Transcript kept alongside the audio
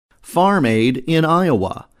Farm Aid in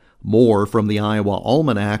Iowa. More from the Iowa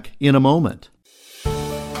Almanac in a moment.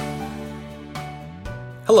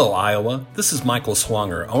 Hello, Iowa. This is Michael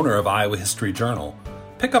Swanger, owner of Iowa History Journal.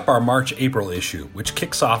 Pick up our March-April issue, which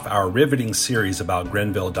kicks off our riveting series about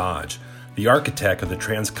Grenville Dodge, the architect of the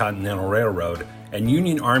Transcontinental Railroad and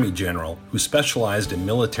Union Army general who specialized in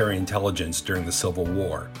military intelligence during the Civil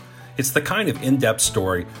War. It's the kind of in-depth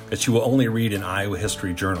story that you will only read in Iowa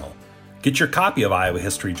History Journal. Get your copy of Iowa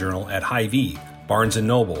History Journal at Hy-Vee, Barnes &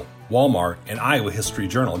 Noble, Walmart, and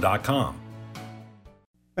iowahistoryjournal.com.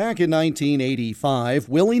 Back in 1985,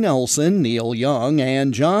 Willie Nelson, Neil Young,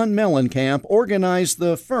 and John Mellencamp organized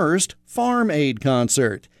the first Farm Aid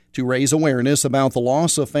concert to raise awareness about the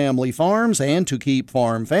loss of family farms and to keep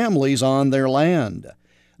farm families on their land.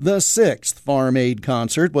 The sixth Farm Aid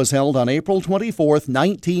concert was held on April 24,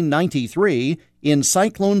 1993, in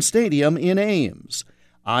Cyclone Stadium in Ames.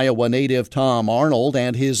 Iowa native Tom Arnold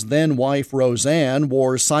and his then-wife Roseanne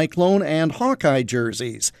wore Cyclone and Hawkeye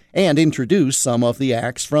jerseys and introduced some of the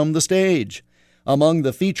acts from the stage. Among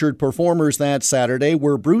the featured performers that Saturday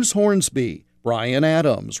were Bruce Hornsby, Bryan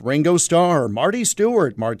Adams, Ringo Starr, Marty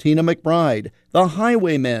Stewart, Martina McBride, the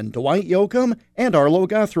Highwaymen, Dwight Yoakam, and Arlo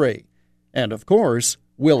Guthrie. And, of course,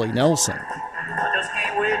 Willie Nelson. I just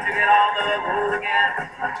can't wait to get on the road again.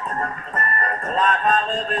 The life I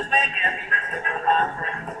love is making me miss my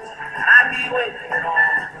friends. And I can't wait to get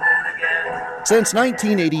on the road again. Since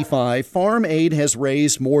 1985, Farm Aid has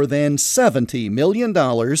raised more than $70 million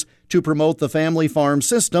to promote the family farm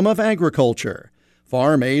system of agriculture.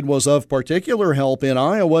 Farm Aid was of particular help in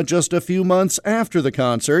Iowa just a few months after the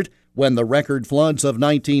concert, when the record floods of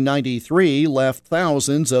 1993 left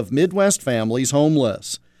thousands of Midwest families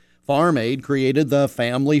homeless. Farm Aid created the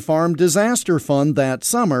Family Farm Disaster Fund that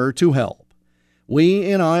summer to help. We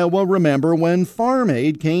in Iowa remember when Farm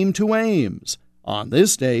Aid came to Ames on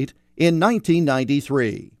this date in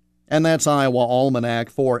 1993. And that's Iowa Almanac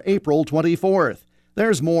for April 24th.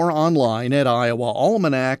 There's more online at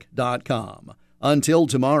iowaalmanac.com. Until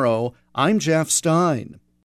tomorrow, I'm Jeff Stein.